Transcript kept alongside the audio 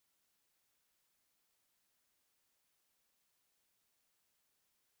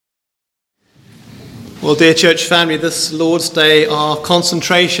Well, dear church family, this Lord's Day, our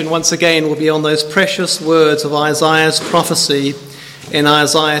concentration once again will be on those precious words of Isaiah's prophecy in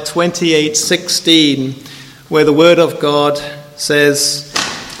Isaiah 28:16, where the word of God says,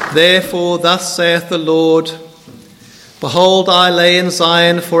 "Therefore thus saith the Lord, Behold, I lay in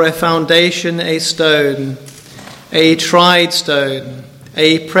Zion for a foundation a stone, a tried stone,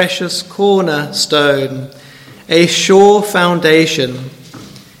 a precious cornerstone, a sure foundation.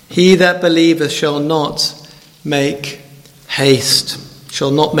 He that believeth shall not make haste," shall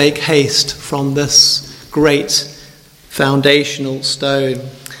not make haste from this great foundational stone.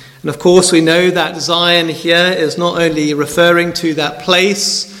 And of course we know that Zion here is not only referring to that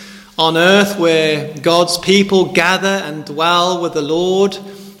place on earth where God's people gather and dwell with the Lord.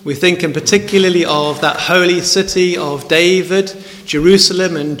 We think in particularly of that holy city of David,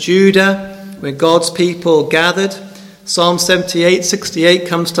 Jerusalem and Judah, where God's people gathered. Psalm 78:68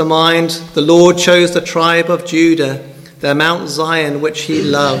 comes to mind. The Lord chose the tribe of Judah, their Mount Zion, which he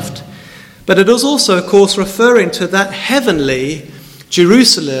loved. But it is also, of course, referring to that heavenly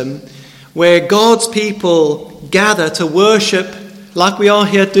Jerusalem where God's people gather to worship like we are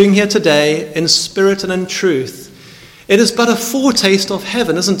doing here today, in spirit and in truth. It is but a foretaste of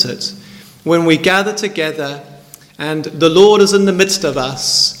heaven, isn't it? When we gather together and the Lord is in the midst of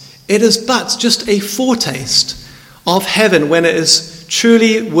us, it is but just a foretaste of heaven when it is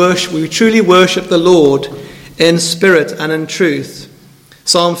we truly worship the Lord in spirit and in truth.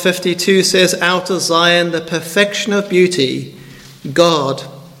 Psalm 52 says, "Out of Zion, the perfection of beauty, God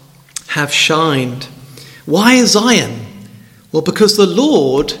have shined." Why Zion? Well, because the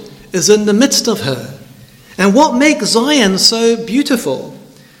Lord is in the midst of her. And what makes Zion so beautiful?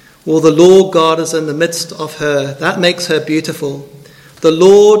 Well, the Lord God is in the midst of her. That makes her beautiful. The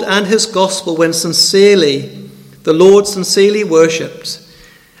Lord and his gospel, when the Lord sincerely worshipped,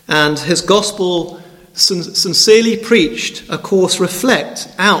 and his gospel sincerely preached, of course, reflect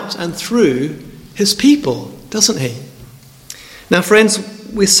out and through his people, doesn't he? Now, friends,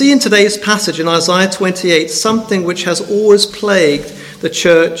 we see in today's passage in Isaiah 28 something which has always plagued the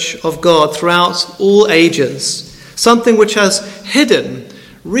church of God throughout all ages, something which has hidden,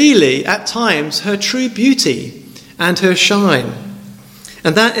 really, at times, her true beauty and her shine.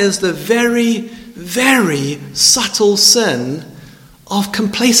 And that is the very, very subtle sin of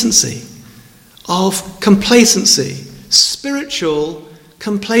complacency, spiritual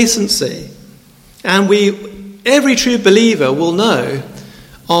complacency. And every true believer will know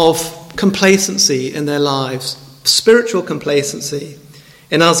of complacency in their lives, spiritual complacency.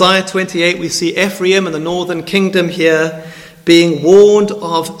 In Isaiah 28, we see Ephraim and the northern kingdom here being warned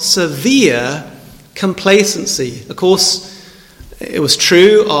of severe complacency. Of course, it was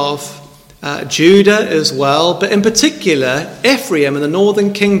true of Judah as well, but in particular, Ephraim and the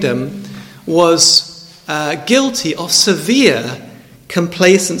northern kingdom was guilty of severe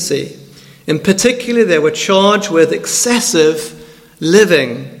complacency. In particular, they were charged with excessive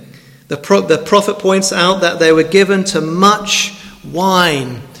living. The prophet points out that they were given to much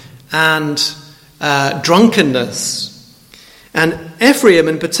wine and drunkenness. And Ephraim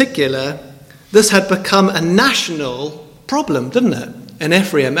in particular, this had become a national problem, didn't it? In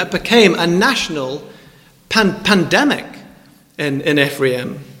Ephraim, it became a national pandemic in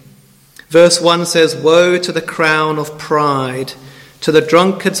Ephraim. Verse 1 says, "Woe to the crown of pride, to the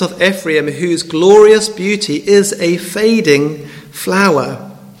drunkards of Ephraim, whose glorious beauty is a fading flower."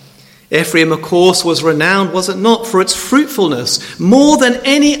 Ephraim, of course, was renowned, was it not, for its fruitfulness, more than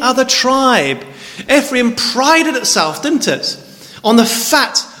any other tribe. Ephraim prided itself, didn't it, on the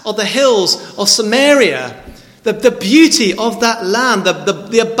fat of the hills of Samaria, the beauty of that land,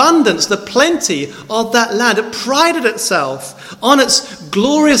 the abundance, the plenty of that land. It prided itself on its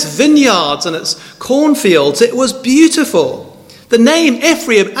glorious vineyards and its cornfields. It was beautiful. The name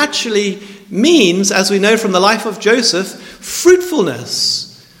Ephraim actually means, as we know from the life of Joseph, fruitfulness.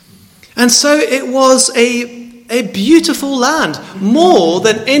 And so it was a beautiful land, more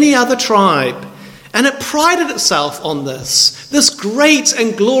than any other tribe. And it prided itself on this great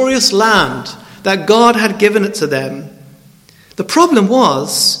and glorious land that God had given it to them. The problem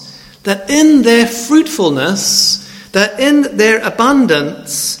was that in their fruitfulness, that in their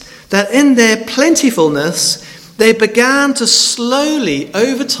abundance, that in their plentifulness, they began to slowly,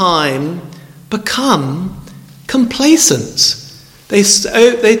 over time, become complacent. They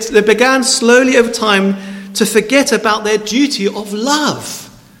began slowly over time to forget about their duty of love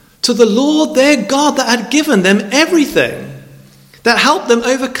to the Lord their God that had given them everything, that helped them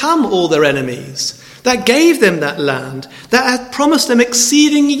overcome all their enemies, that gave them that land, that had promised them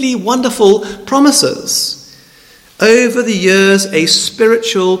exceedingly wonderful promises. Over the years, a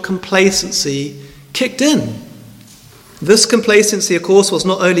spiritual complacency kicked in. This complacency, of course, was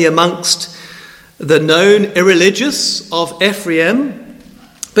not only amongst the known irreligious of Ephraim,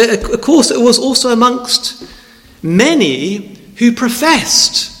 but of course it was also amongst many who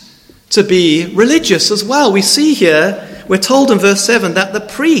professed to be religious as well. We see here, we're told in verse 7 that the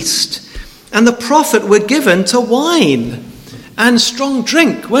priest and the prophet were given to wine and strong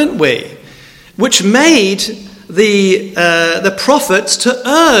drink, weren't we? Which made the prophets to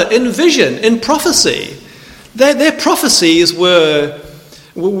err in vision, in prophecy. Their prophecies were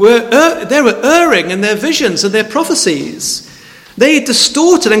erring in their visions and their prophecies. They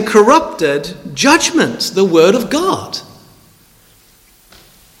distorted and corrupted judgment, the word of God.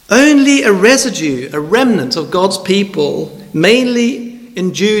 Only a residue, a remnant of God's people, mainly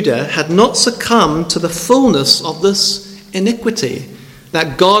in Judah, had not succumbed to the fullness of this iniquity,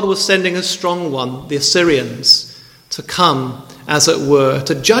 that God was sending a strong one, the Assyrians, to come, as it were,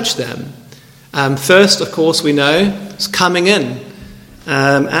 to judge them. First, of course, we know, is coming in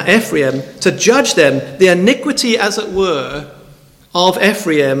at Ephraim to judge them, the iniquity, as it were, of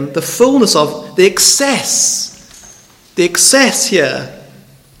Ephraim, the fullness of the excess here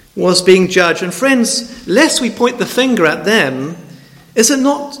was being judged. And friends, lest we point the finger at them, is it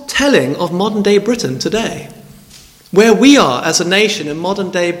not telling of modern day Britain today? Where we are as a nation in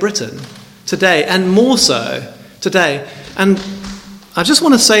modern day Britain today, and more so today. And I just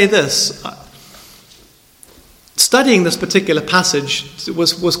want to say this. Studying this particular passage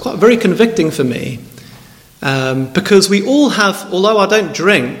was quite very convicting for me. Because we all have, although I don't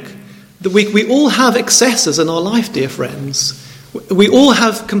drink, we all have excesses in our life, dear friends. We all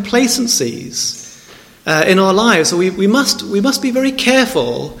have complacencies in our lives. So we must be very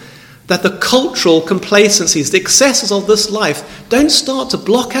careful that the cultural complacencies, the excesses of this life, don't start to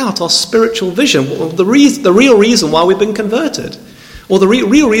block out our spiritual vision, the real reason why we've been converted, or the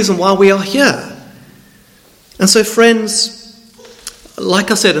real reason why we are here. And so, friends,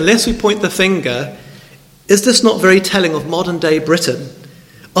 like I said, unless we point the finger, is this not very telling of modern day Britain?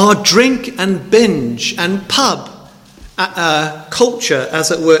 Our drink and binge and pub culture,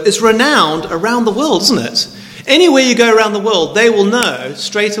 as it were, is renowned around the world, isn't it? Anywhere you go around the world, they will know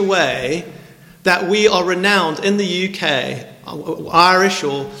straight away that we are renowned in the UK, Irish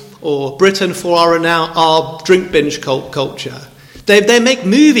or Britain, for our drink binge culture. They make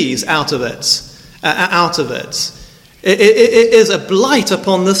movies out of it. It is a blight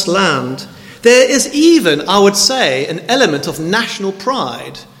upon this land. There is even, I would say, an element of national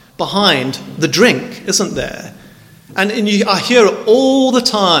pride behind the drink, isn't there? And I hear it all the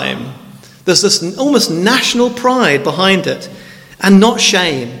time. There's this almost national pride behind it, and not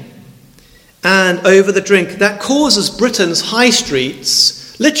shame. And over the drink, that causes Britain's high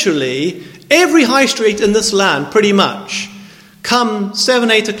streets, literally every high street in this land pretty much, come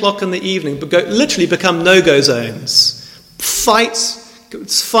 7, 8 o'clock in the evening, literally become no-go zones. Fights.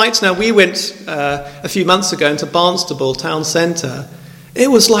 Now, we went a few months ago into Barnstable town centre.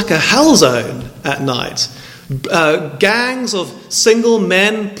 It was like a hell zone at night. Gangs of single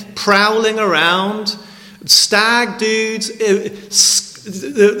men prowling around, stag dudes,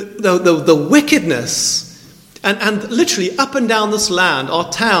 the wickedness. And literally up and down this land, our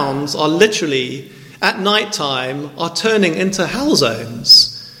towns are literally, at night time, are turning into hell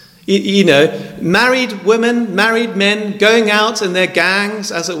zones. You know, married women, married men going out in their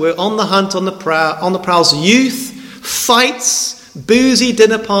gangs, as it were, on the hunt, on the prowls, youth, fights, boozy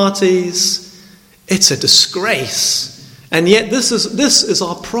dinner parties. It's a disgrace. And yet this is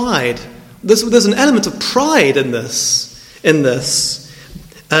our pride. There's an element of pride in this.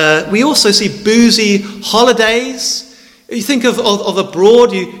 We also see boozy holidays. You think of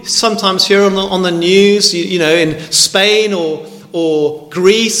abroad, you sometimes hear on the news, you know, in Spain or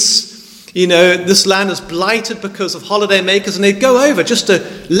Greece, you know, this land is blighted because of holiday makers, and they go over just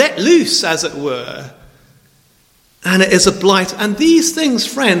to let loose, as it were. And it is a blight. And these things,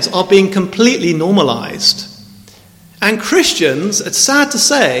 friends, are being completely normalized. And Christians, it's sad to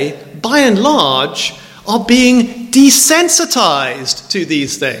say, by and large, are being desensitized to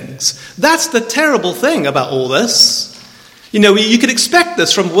these things. That's the terrible thing about all this. You know, you could expect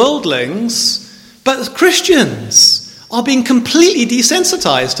this from worldlings, but Christians are being completely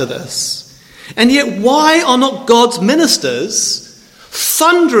desensitized to this. And yet, why are not God's ministers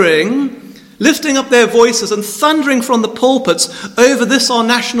thundering, lifting up their voices and thundering from the pulpits over this our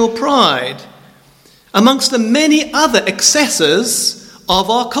national pride, amongst the many other excesses of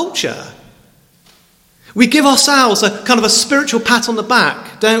our culture? We give ourselves a kind of a spiritual pat on the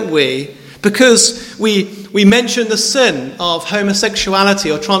back, don't we? Because we mention the sin of homosexuality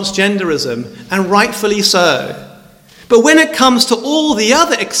or transgenderism, and rightfully so. But when it comes to all the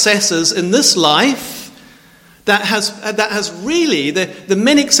other excesses in this life, that has really, the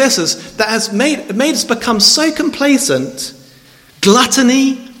many excesses that has made us become so complacent.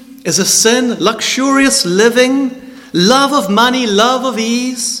 Gluttony is a sin, luxurious living, love of money, love of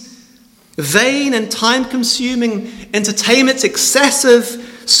ease, vain and time-consuming entertainment,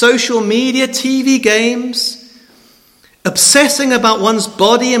 excessive social media, TV games, obsessing about one's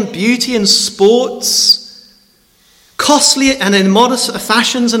body and beauty and sports, costly and immodest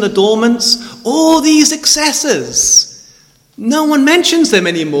fashions and adornments, all these excesses. No one mentions them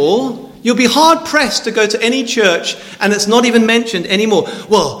anymore. You'll be hard-pressed to go to any church and it's not even mentioned anymore.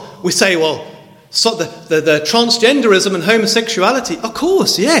 Well, we say, so the transgenderism and homosexuality, of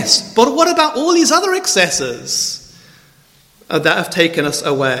course, yes. But what about all these other excesses that have taken us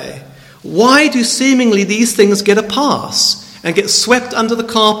away? Why do seemingly these things get a pass and get swept under the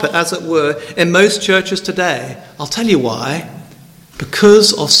carpet, as it were, in most churches today? I'll tell you why.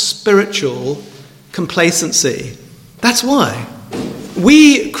 Because of spiritual complacency. That's why.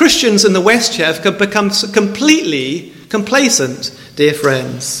 We Christians in the West here have become completely complacent, dear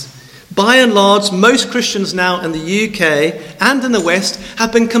friends. By and large, most Christians now in the UK and in the West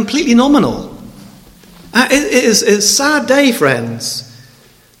have been completely nominal. It is a sad day, friends.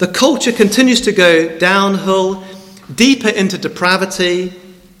 The culture continues to go downhill, deeper into depravity.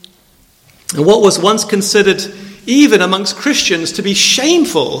 And what was once considered, even amongst Christians, to be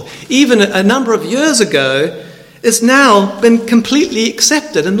shameful, even a number of years ago, is now been completely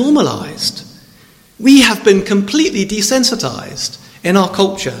accepted and normalized. We have been completely desensitized in our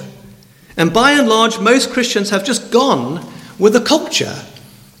culture. And by and large, most Christians have just gone with the culture.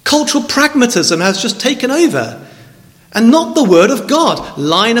 Cultural pragmatism has just taken over. And not the word of God,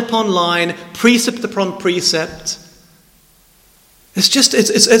 line upon line, precept upon precept.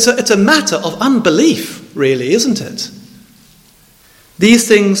 It's a matter of unbelief, really, isn't it? These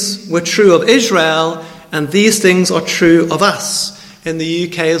things were true of Israel, and these things are true of us in the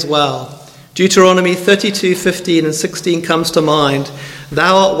UK as well. Deuteronomy 32:15 and 16 comes to mind.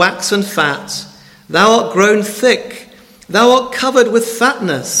 Thou art waxen fat, thou art grown thick, thou art covered with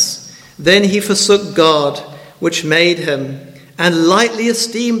fatness. Then he forsook God, which made him, and lightly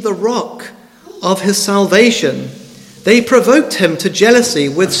esteemed the rock of his salvation. They provoked him to jealousy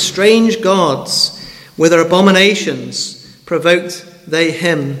with strange gods. With their abominations provoked they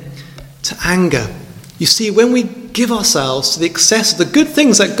him to anger. You see, when we give ourselves to the excess of the good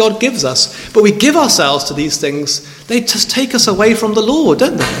things that God gives us, but we give ourselves to these things, they just take us away from the Lord,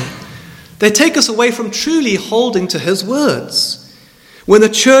 don't they? They take us away from truly holding to his words. When the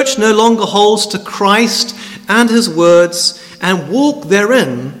church no longer holds to Christ and his words and walk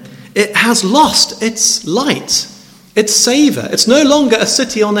therein, it has lost its light, its savour. It's no longer a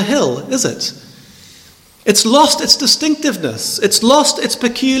city on a hill, is it? It's lost its distinctiveness. It's lost its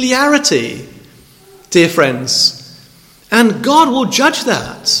peculiarity, dear friends. And God will judge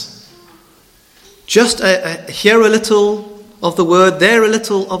that. Just here a little of the word, there a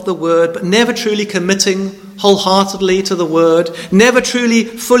little of the word, but never truly committing wholeheartedly to the word, never truly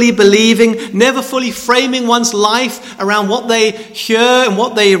fully believing, never fully framing one's life around what they hear and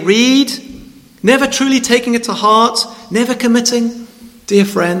what they read, never truly taking it to heart, never committing. Dear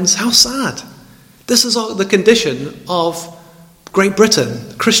friends, how sad. This is the condition of Great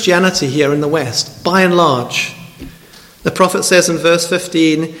Britain, Christianity here in the West, by and large. The prophet says in verse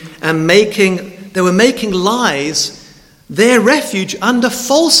 15, they were making lies their refuge under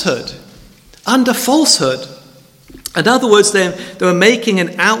falsehood. Under falsehood. In other words, they were making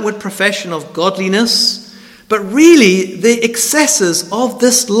an outward profession of godliness, but really the excesses of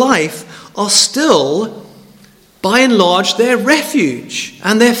this life are still, by and large, their refuge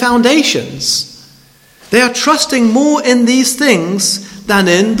and their foundations. They are trusting more in these things than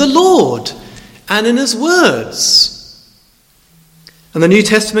in the Lord and in his words. And the New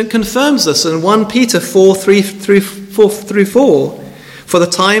Testament confirms this in 1 Peter 4:3-4. For the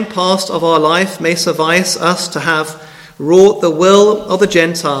time past of our life may suffice us to have wrought the will of the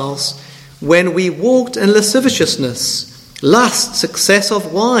Gentiles when we walked in lasciviousness, lust, excess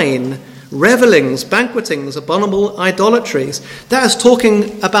of wine, revelings, banquetings, abominable idolatries. That is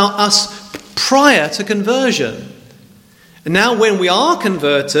talking about us prior to conversion. And now when we are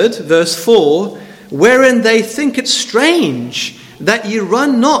converted, verse 4, wherein they think it strange that ye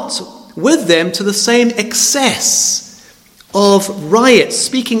run not with them to the same excess of riots,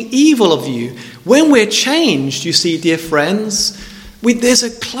 speaking evil of you. When we're changed, you see, dear friends, there's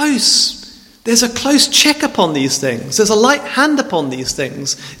a close check upon these things. There's a light hand upon these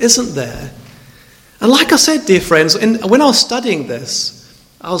things, isn't there? And like I said, dear friends, when I was studying this,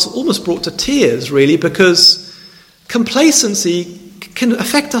 I was almost brought to tears, really, because complacency can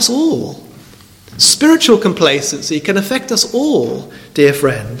affect us all. Spiritual complacency can affect us all, dear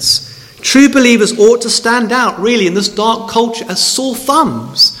friends. True believers ought to stand out, really, in this dark culture as sore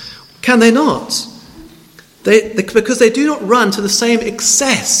thumbs. Can they not? Because they do not run to the same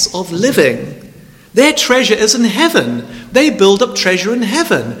excess of living. Their treasure is in heaven. They build up treasure in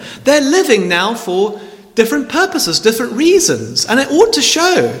heaven. They're living now for different purposes, different reasons. And it ought to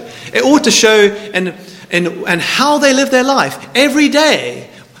show. It ought to show in how they live their life every day,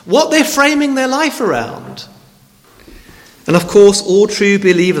 what they're framing their life around. And of course, all true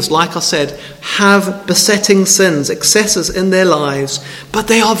believers, like I said, have besetting sins, excesses in their lives, but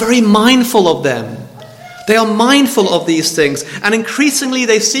they are very mindful of them. They are mindful of these things, and increasingly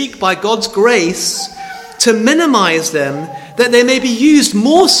they seek by God's grace to minimize them, that they may be used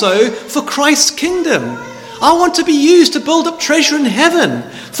more so for Christ's kingdom. I want to be used to build up treasure in heaven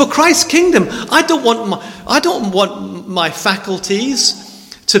for Christ's kingdom. I don't want my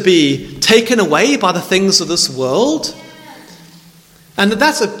faculties to be taken away by the things of this world. And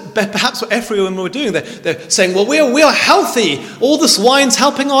that's perhaps what everyone were doing. They're saying, well, we are healthy. All this wine's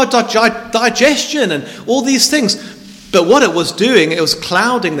helping our digestion and all these things. But what it was doing, it was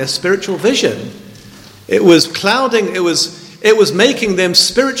clouding their spiritual vision. It was clouding, it was making them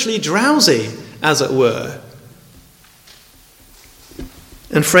spiritually drowsy, as it were.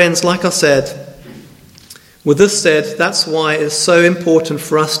 And friends, like I said, with this said, that's why it's so important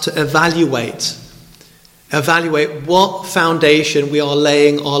for us to evaluate what foundation we are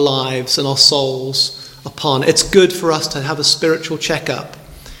laying our lives and our souls upon. It's good for us to have a spiritual checkup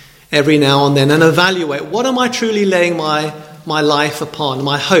every now and then and evaluate, what am I truly laying my life upon,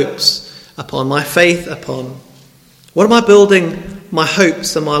 my hopes upon, my faith upon? What am I building my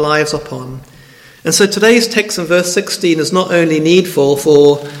hopes and my lives upon? And so today's text in verse 16 is not only needful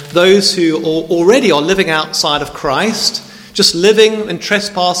for those who already are living outside of Christ, just living in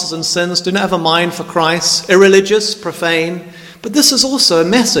trespasses and sins, do not have a mind for Christ, irreligious, profane. But this is also a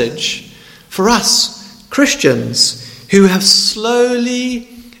message for us Christians who have slowly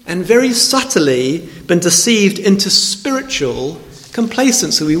and very subtly been deceived into spiritual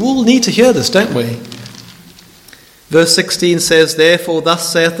complacency. We all need to hear this, don't we? Verse 16 says, "Therefore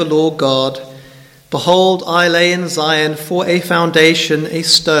thus saith the Lord God, Behold, I lay in Zion for a foundation a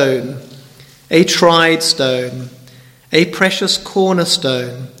stone, a tried stone, a precious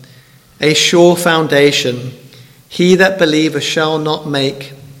cornerstone, a sure foundation. He that believeth shall not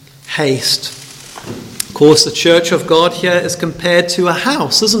make haste." Of course, the church of God here is compared to a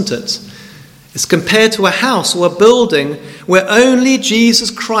house, isn't it? It's compared to a house or a building where only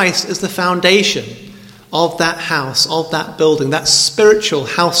Jesus Christ is the foundation of that house, of that building, that spiritual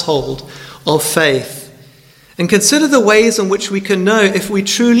household of faith. And consider the ways in which we can know if we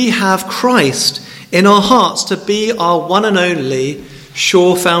truly have Christ in our hearts to be our one and only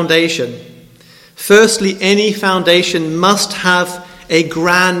sure foundation. Firstly, any foundation must have a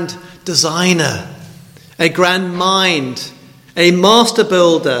grand designer, a grand mind, a master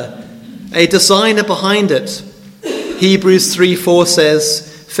builder, a designer behind it. Hebrews 3:4 says,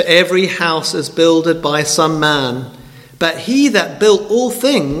 "For every house is builded by some man, but he that built all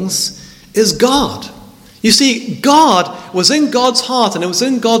things is God." You see, God was in God's heart and it was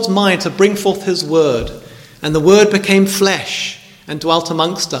in God's mind to bring forth his word. And the word became flesh and dwelt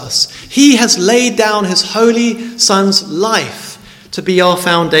amongst us. He has laid down his holy Son's life to be our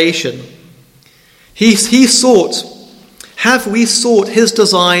foundation. Have we sought his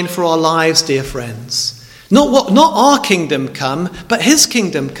design for our lives, dear friends? Not our kingdom come, but his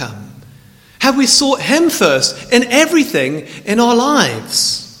kingdom come. Have we sought him first in everything in our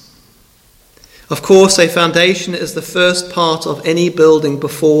lives? Of course, a foundation is the first part of any building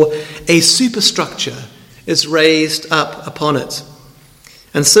before a superstructure is raised up upon it.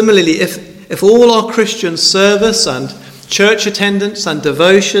 And similarly, if all our Christian service and church attendance and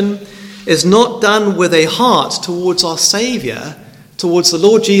devotion is not done with a heart towards our Saviour, towards the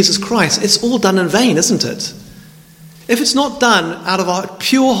Lord Jesus Christ, it's all done in vain, isn't it? If it's not done out of our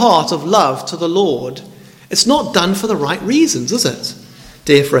pure heart of love to the Lord, it's not done for the right reasons, is it?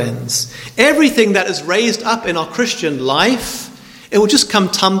 Dear friends, everything that is raised up in our Christian life, it will just come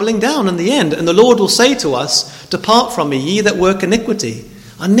tumbling down in the end. And the Lord will say to us, "Depart from me, ye that work iniquity.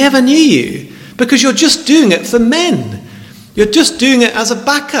 I never knew you," because you're just doing it for men. You're just doing it as a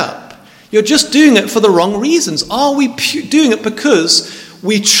backup. You're just doing it for the wrong reasons. Are we doing it because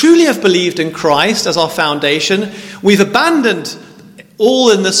we truly have believed in Christ as our foundation? We've abandoned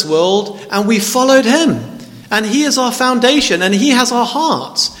all in this world and we followed him. And he is our foundation and he has our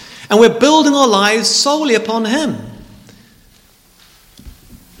hearts. And we're building our lives solely upon him.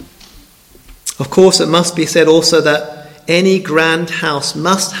 Of course, it must be said also that any grand house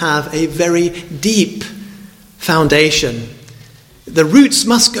must have a very deep foundation. The roots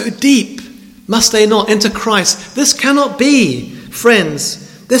must go deep, must they not, into Christ? This cannot be,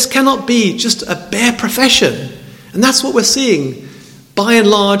 friends, this cannot be just a bare profession. And that's what we're seeing by and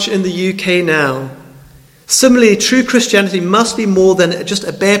large in the UK now. Similarly, true Christianity must be more than just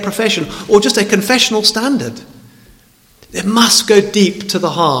a bare profession or just a confessional standard. It must go deep to the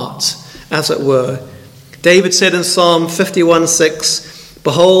heart, as it were. David said in Psalm 51:6,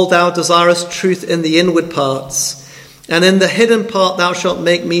 "Behold, thou desirest truth in the inward parts, and in the hidden part thou shalt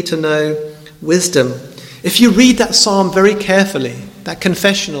make me to know wisdom." If you read that psalm very carefully, that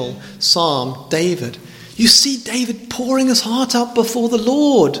confessional psalm, David, you see David pouring his heart out before the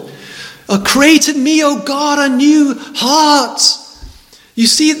Lord. Create in me, O God, a new heart. You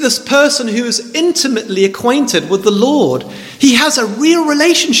see this person who is intimately acquainted with the Lord. He has a real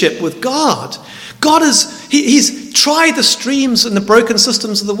relationship with God. He's tried the streams and the broken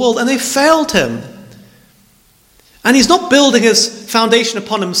systems of the world, and they failed him. And he's not building his foundation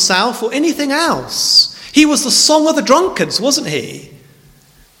upon himself or anything else. He was the song of the drunkards, wasn't he?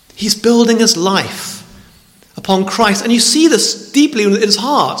 He's building his life upon Christ. And you see this deeply in his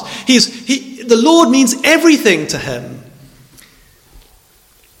heart. The Lord means everything to him.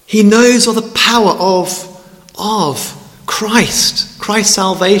 He knows of the power of Christ's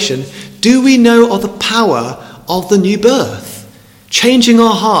salvation. Do we know of the power of the new birth? Changing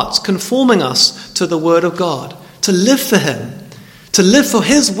our hearts, conforming us to the Word of God, to live for Him, to live for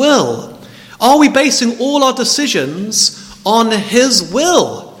His will. Are we basing all our decisions on His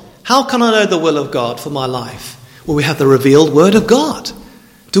will? How can I know the will of God for my life? Well, we have the revealed Word of God.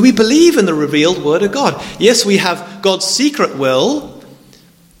 Do we believe in the revealed Word of God? Yes, we have God's secret will.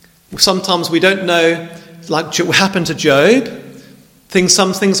 Sometimes we don't know, like what happened to Job.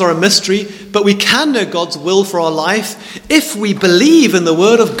 Some things are a mystery, but we can know God's will for our life if we believe in the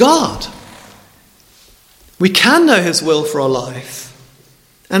Word of God. We can know His will for our life.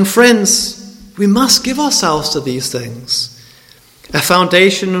 And friends, we must give ourselves to these things. A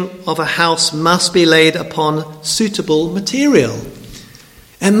foundation of a house must be laid upon suitable material.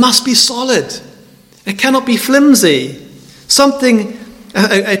 It must be solid. It cannot be flimsy.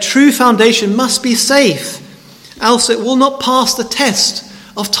 A true foundation must be safe, else it will not pass the test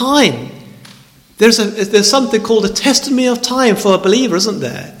of time. There's something called a testimony of time for a believer, isn't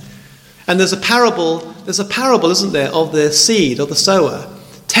there? And there's a parable, isn't there, of the seed, of the sower.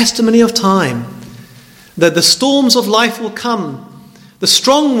 Testimony of time. That the storms of life will come. The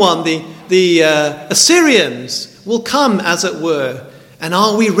strong one, the Assyrians, will come, as it were. And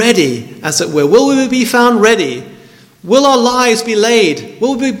are we ready, as it were? Will we be found ready? Will our lives be laid?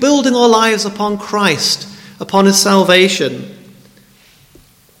 Will we be building our lives upon Christ, upon His salvation?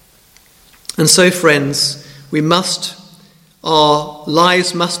 And so, friends, our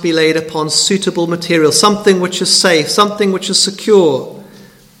lives must be laid upon suitable material, something which is safe, something which is secure.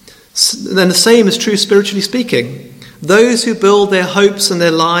 Then the same is true spiritually speaking. Those who build their hopes and their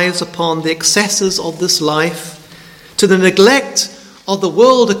lives upon the excesses of this life, to the neglect of the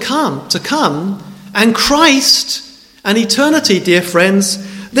world to come, and Christ and eternity, dear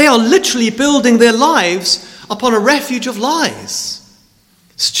friends, they are literally building their lives upon a refuge of lies.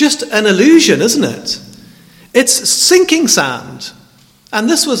 It's just an illusion, isn't it? It's sinking sand. And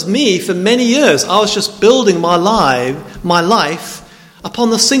this was me for many years. I was just building my life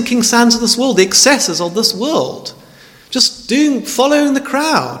upon the sinking sands of this world, the excesses of this world. Just following the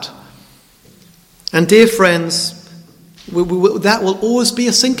crowd. And dear friends, that will always be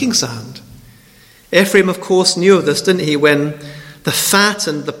a sinking sand. Ephraim, of course, knew of this, didn't he, when the fat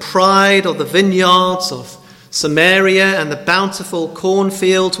and the pride of the vineyards of Samaria and the bountiful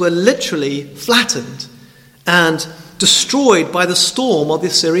cornfields were literally flattened and destroyed by the storm of the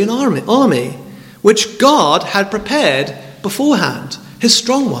Assyrian army, which God had prepared beforehand, His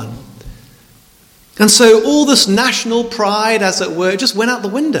strong one. And so all this national pride, as it were, just went out the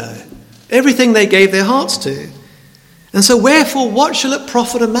window. Everything they gave their hearts to. And so wherefore, what shall it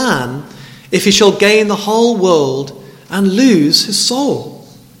profit a man if he shall gain the whole world and lose his soul?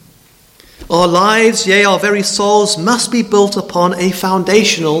 Our lives, yea, our very souls, must be built upon a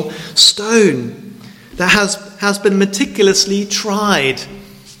foundational stone that has been meticulously tried.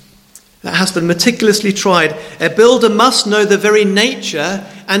 A builder must know the very nature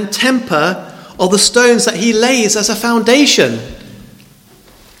and temper of the stones that he lays as a foundation,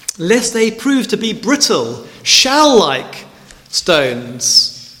 lest they prove to be brittle, shell-like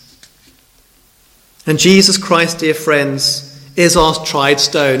stones. And Jesus Christ, dear friends, is our tried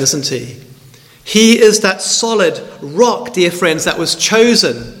stone, isn't He? He is that solid rock, dear friends, that was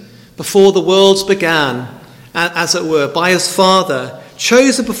chosen before the worlds began, as it were, by his Father,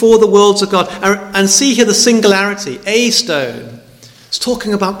 chosen before the worlds of God. And see here the singularity, a stone. It's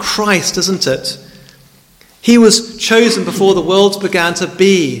talking about Christ, isn't it? He was chosen before the worlds began to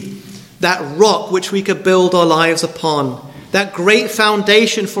be that rock which we could build our lives upon, that great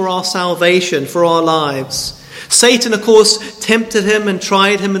foundation for our salvation, for our lives. Satan, of course, tempted him and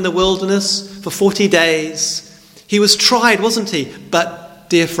tried him in the wilderness for 40 days. He was tried, wasn't he? But,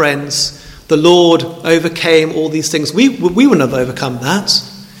 dear friends, the Lord overcame all these things. We wouldn't have overcome that.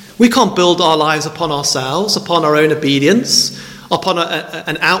 We can't build our lives upon ourselves, upon our own obedience, upon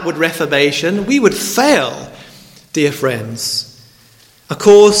an outward reformation. We would fail, dear friends. Of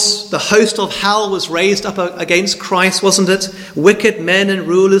course, the host of hell was raised up against Christ, wasn't it? Wicked men and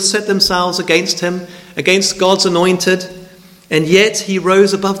rulers set themselves against him, against God's anointed, and yet he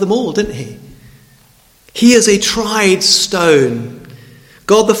rose above them all, didn't he? He is a tried stone.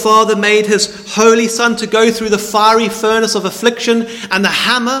 God the Father made his holy Son to go through the fiery furnace of affliction and the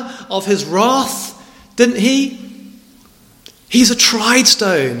hammer of his wrath, didn't he? He's a tried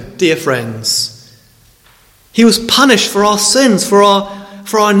stone, dear friends. He was punished for our sins, for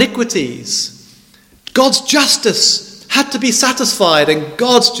our iniquities. God's justice had to be satisfied, and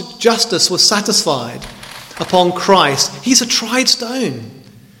God's justice was satisfied upon Christ. He's a tried stone,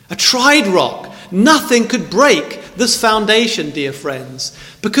 a tried rock. Nothing could break this foundation, dear friends,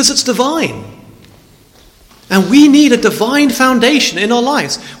 because it's divine. And we need a divine foundation in our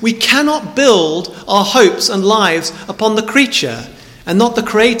lives. We cannot build our hopes and lives upon the creature and not the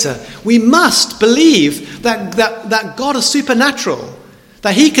Creator. We must believe that God is supernatural,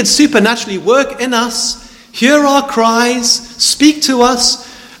 that he can supernaturally work in us, hear our cries, speak to us,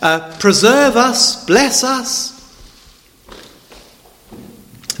 preserve us, bless us.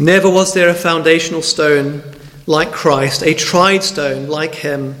 Never was there a foundational stone like Christ, a tried stone like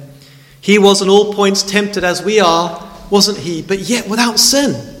him. He was in all points tempted as we are, wasn't he? But yet without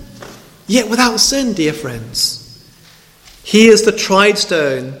sin. Yet without sin, dear friends. He is the tried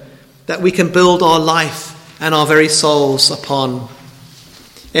stone that we can build our life and our very souls upon.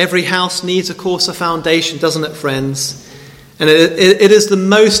 Every house needs, of course, a foundation, doesn't it, friends? And it is the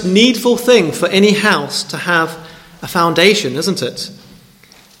most needful thing for any house to have a foundation, isn't it?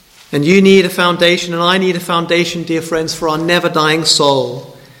 And you need a foundation, and I need a foundation, dear friends, for our never-dying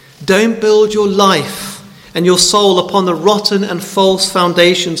soul. Don't build your life and your soul upon the rotten and false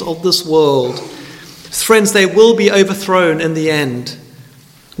foundations of this world. Friends, they will be overthrown in the end.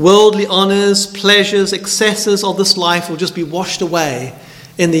 Worldly honours, pleasures, excesses of this life will just be washed away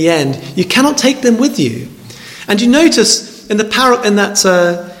in the end. You cannot take them with you. And you notice in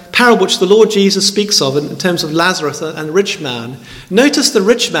that parable which the Lord Jesus speaks of in terms of Lazarus and the rich man, notice the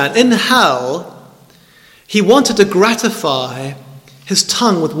rich man in hell, he wanted to gratify his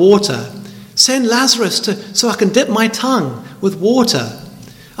tongue with water. Send Lazarus so I can dip my tongue with water.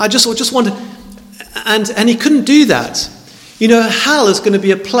 I just want to, and he couldn't do that. You know, hell is going to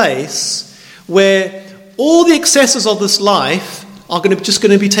be a place where all the excesses of this life are just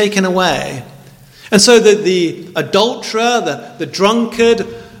going to be taken away. And so the adulterer, the drunkard,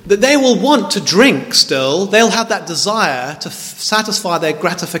 that they will want to drink still. They'll have that desire to satisfy their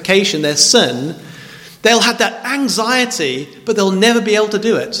gratification, their sin. They'll have that anxiety, but they'll never be able to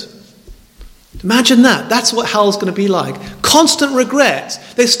do it. Imagine that. That's what hell's going to be like. Constant regret.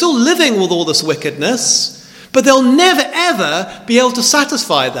 They're still living with all this wickedness, but they'll never, ever be able to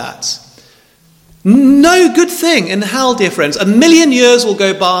satisfy that. No good thing in hell, dear friends. 1,000,000 years will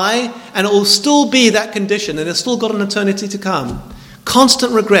go by, and it will still be that condition, and it's still got an eternity to come.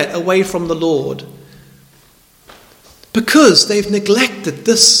 Constant regret away from the Lord. Because they've neglected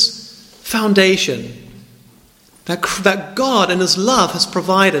this foundation that God in his love has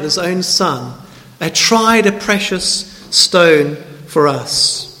provided his own Son, a tried, a precious stone for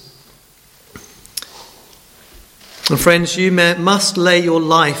us. And friends, you must lay your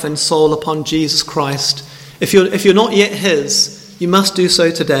life and soul upon Jesus Christ. If you're not yet his, you must do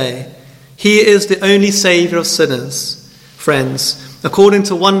so today. He is the only Saviour of sinners, friends. According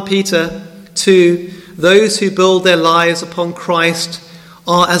to 1 Peter 2, those who build their lives upon Christ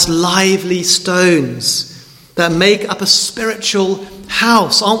are as lively stones that make up a spiritual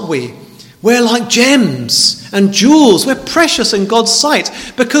house, aren't we? We're like gems and jewels. We're precious in God's sight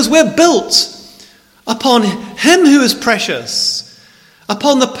because we're built upon him who is precious,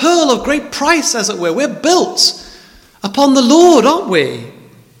 upon the pearl of great price, as it were. We're built upon the Lord, aren't we?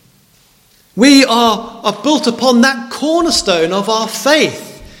 We are built upon that cornerstone of our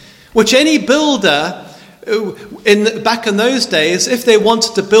faith, which any builder back in those days, if they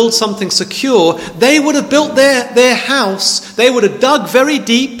wanted to build something secure, they would have built their house, they would have dug very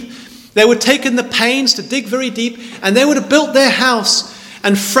deep, They would have taken the pains to dig very deep, and they would have built their house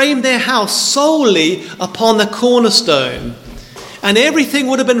and framed their house solely upon the cornerstone. And everything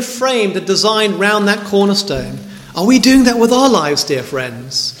would have been framed and designed round that cornerstone. Are we doing that with our lives, dear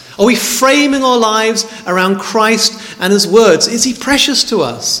friends? Are we framing our lives around Christ and his words? Is he precious to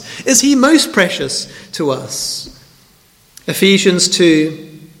us? Is he most precious to us? Ephesians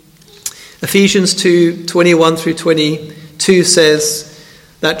 2:21 through 22 says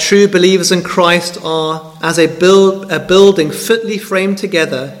that true believers in Christ are as a building fitly framed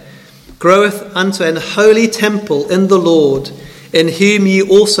together, groweth unto an holy temple in the Lord, in whom ye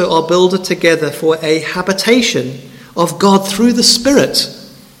also are builded together for a habitation of God through the Spirit.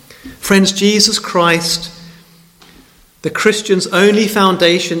 Friends, Jesus Christ, the Christian's only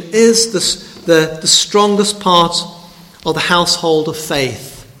foundation, is the strongest part of the household of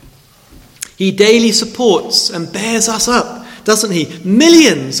faith. He daily supports and bears us up, doesn't he?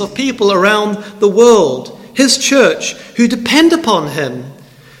 Millions of people around the world, his church, who depend upon him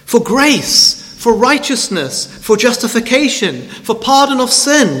for grace, for righteousness, for justification, for pardon of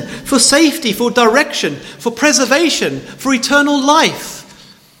sin, for safety, for direction, for preservation, for eternal life.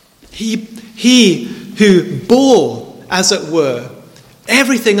 He who bore, as it were,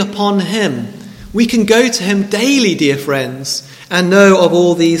 everything upon him. We can go to him daily, dear friends, and know of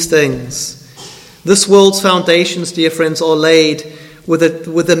all these things. This world's foundations, dear friends, are laid with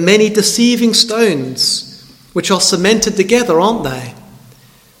the many deceiving stones, which are cemented together, aren't they?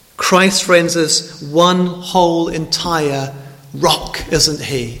 Christ, friends, is one whole entire rock, isn't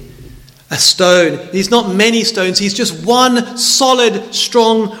he? A stone. He's not many stones. He's just one solid,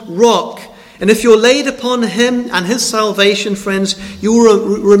 strong rock. And if you're laid upon him and his salvation, friends, you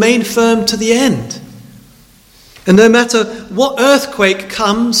will remain firm to the end. And no matter what earthquake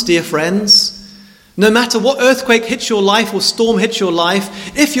comes, dear friends, no matter what earthquake hits your life or storm hits your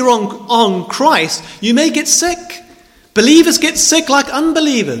life, if you're on Christ, you may get sick. Believers get sick like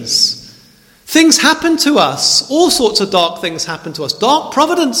unbelievers. Things happen to us. All sorts of dark things happen to us. Dark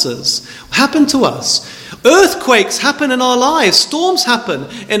providences happen to us. Earthquakes happen in our lives. Storms happen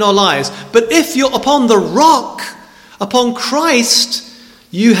in our lives. But if you're upon the rock, upon Christ,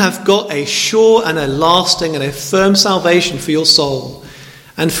 you have got a sure and a lasting and a firm salvation for your soul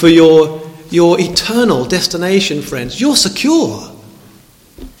and for your eternal destination, friends. You're secure.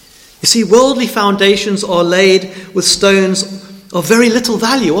 You see, worldly foundations are laid with stones of very little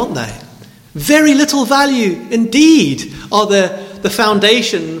value, aren't they? Very little value indeed are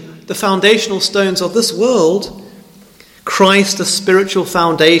the foundational stones of this world. Christ, the spiritual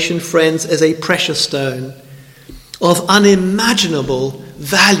foundation, friends, is a precious stone of unimaginable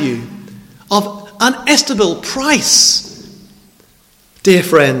value, of unestimable price, dear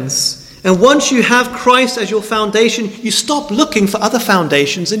friends. And once you have Christ as your foundation, you stop looking for other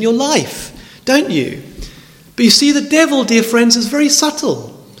foundations in your life, don't you? But you see, the devil, dear friends, is very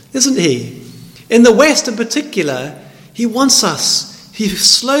subtle, isn't he? In the West in particular, he wants us. He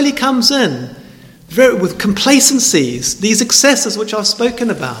slowly comes in with complacencies, these excesses which I've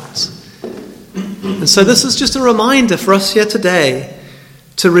spoken about. And so this is just a reminder for us here today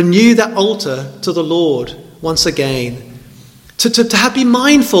to renew that altar to the Lord once again. To be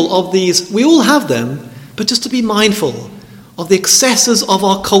mindful of these, we all have them, but just to be mindful of the excesses of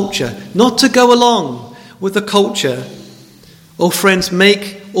our culture, not to go along with the culture. Oh, friends,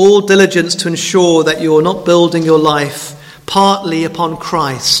 make all diligence to ensure that you are not building your life partly upon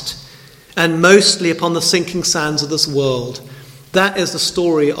Christ and mostly upon the sinking sands of this world. That is the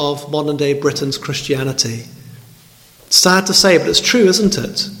story of modern day Britain's Christianity. It's sad to say, but it's true, isn't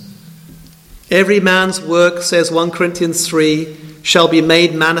it? Every man's work, says 1 Corinthians 3, shall be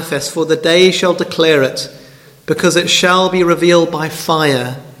made manifest, for the day shall declare it, because it shall be revealed by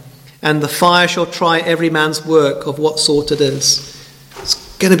fire, and the fire shall try every man's work of what sort it is.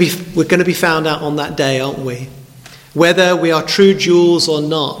 We're going to be found out on that day, aren't we? Whether we are true jewels or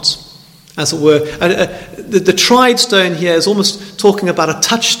not, as it were. The tried stone here is almost talking about a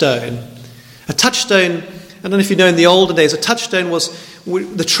touchstone. A touchstone, I don't know if you know, in the olden days, a touchstone was,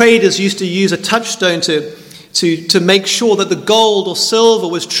 the traders used to use a touchstone to make sure that the gold or silver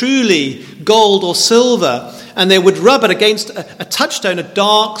was truly gold or silver. And they would rub it against a touchstone, a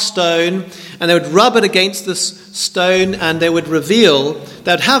dark stone, and they would rub it against this stone, and they would reveal,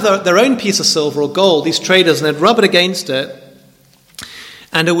 they'd have their own piece of silver or gold, these traders, and they'd rub it against it,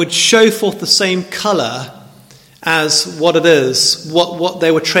 and it would show forth the same colour as what it is, what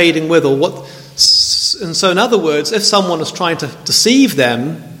they were trading with, or what. And so in other words, if someone was trying to deceive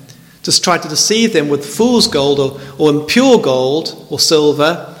them, just tried to deceive them with fool's gold or impure gold or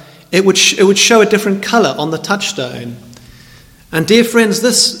silver, it would show a different colour on the touchstone. And dear friends,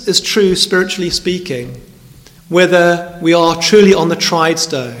 this is true spiritually speaking, whether we are truly on the tried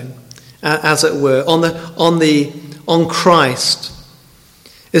stone, as it were, on Christ.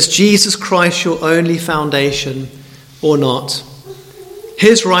 Is Jesus Christ your only foundation or not?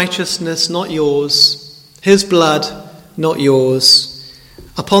 His righteousness, not yours. His blood, not yours.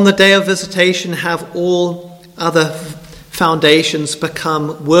 Upon the day of visitation, have all other foundations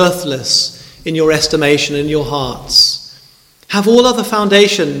become worthless in your estimation, in your hearts? Have all other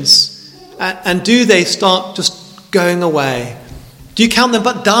foundations, and do they start just going away? Do you count them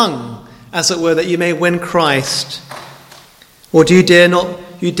but dung, as it were, that you may win Christ? Or do you dare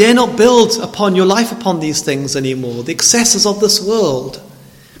not build upon your life upon these things anymore, the excesses of this world?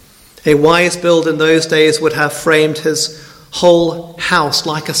 A wise builder in those days would have framed his whole house,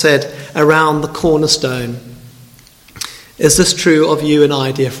 like I said, around the cornerstone. Is this true of you and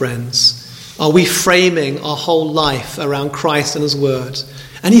I, dear friends? Are we framing our whole life around Christ and his word?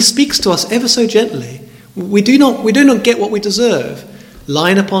 And he speaks to us ever so gently. We do not get what we deserve,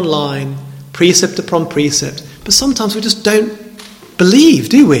 line upon line, precept upon precept. But sometimes we just don't believe,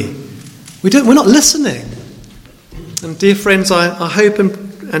 do we? We're not listening. And dear friends, I hope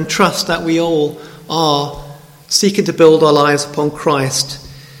and trust that we all are seeking to build our lives upon Christ.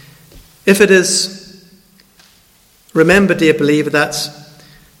 If it is, remember, dear believer, that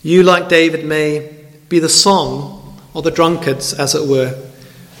you, like David, may be the song of the drunkards, as it were.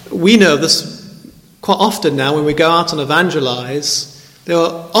 We know this quite often now when we go out and evangelize. There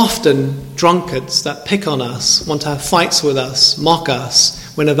are often drunkards that pick on us, want to have fights with us, mock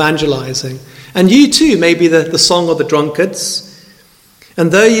us when evangelizing. And you too may be the song of the drunkards.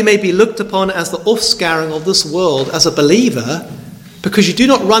 And though you may be looked upon as the offscouring of this world as a believer, because you do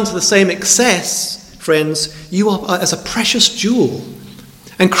not run to the same excess, friends, you are as a precious jewel.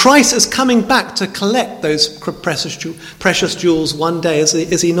 And Christ is coming back to collect those precious jewels one day,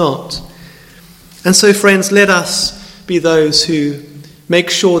 is he not? And so, friends, let us be those who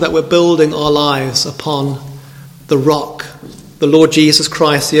make sure that we're building our lives upon the rock, the Lord Jesus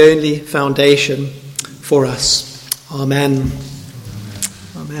Christ, the only foundation for us. Amen.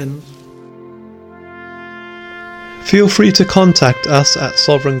 Amen. Feel free to contact us at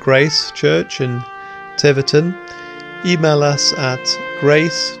Sovereign Grace Church in Tiverton. Email us at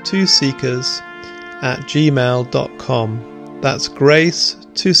grace2seekers@gmail.com. That's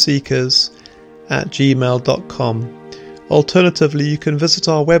grace2seekers@gmail.com. Alternatively, you can visit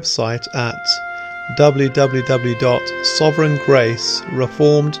our website at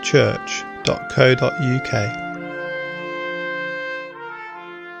www.sovereigngracereformedchurch.co.uk.